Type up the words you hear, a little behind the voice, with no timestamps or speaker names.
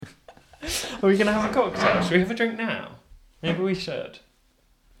Are we going to have a cocktail? Should we have a drink now? Maybe we should.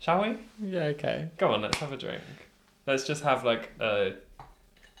 Shall we? Yeah, okay. Go on, let's have a drink. Let's just have like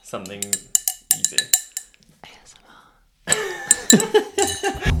something easy. ASMR.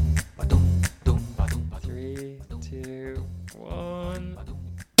 3, 2, 1.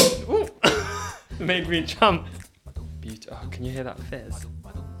 Ooh! Made me jump. Beautiful. Oh, can you hear that fizz?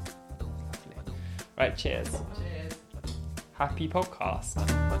 Lovely. Right, cheers. Cheers. Happy podcast.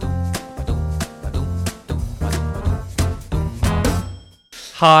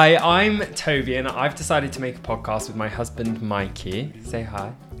 Hi, I'm Toby and I've decided to make a podcast with my husband Mikey. Say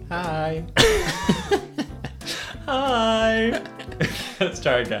hi. Hi. Hi. Let's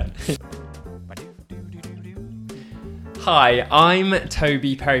try again. Hi, I'm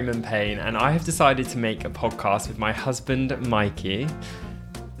Toby Perryman Payne and I have decided to make a podcast with my husband Mikey.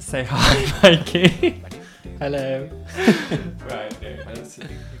 Say hi, Mikey. Hello. Right,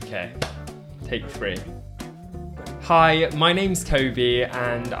 okay. Take 3. Hi, my name's Toby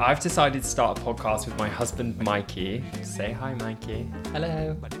and I've decided to start a podcast with my husband Mikey. Say hi, Mikey.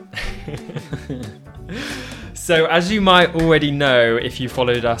 Hello. So as you might already know if you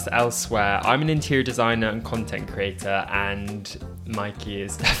followed us elsewhere, I'm an interior designer and content creator and Mikey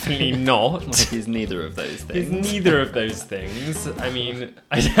is definitely not. Mikey's neither of those things. He's neither of those things. I mean,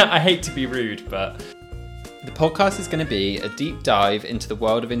 I hate to be rude, but... The podcast is going to be a deep dive into the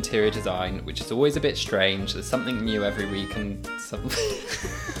world of interior design, which is always a bit strange. There's something new every week and something...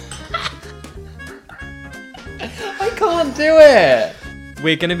 I can't do it!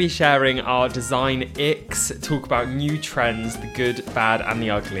 We're going to be sharing our design icks, talk about new trends, the good, bad and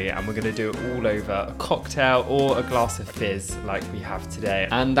the ugly, and we're going to do it all over a cocktail or a glass of fizz like we have today.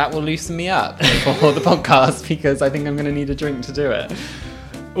 And that will loosen me up for the podcast because I think I'm going to need a drink to do it.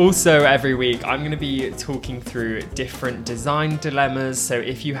 Also, every week, I'm going to be talking through different design dilemmas. So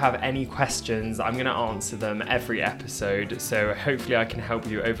if you have any questions, I'm going to answer them every episode. So hopefully I can help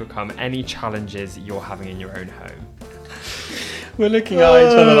you overcome any challenges you're having in your own home. We're looking at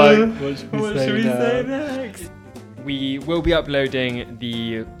each other like, what should we say next? We will be uploading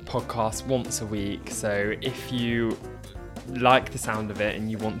the podcast once a week. So if you like the sound of it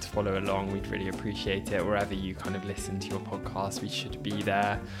and you want to follow along, we'd really appreciate it. Wherever you kind of listen to your podcast, we should be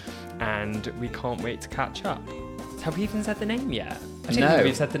there and we can't wait to catch up. Have we even said the name yet? I don't think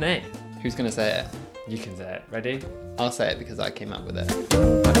we've said the name. Who's going to say it? You can say it. Ready? I'll say it because I came up with it.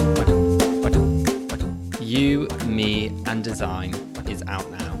 You, Me and Design is out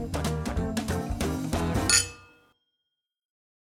now.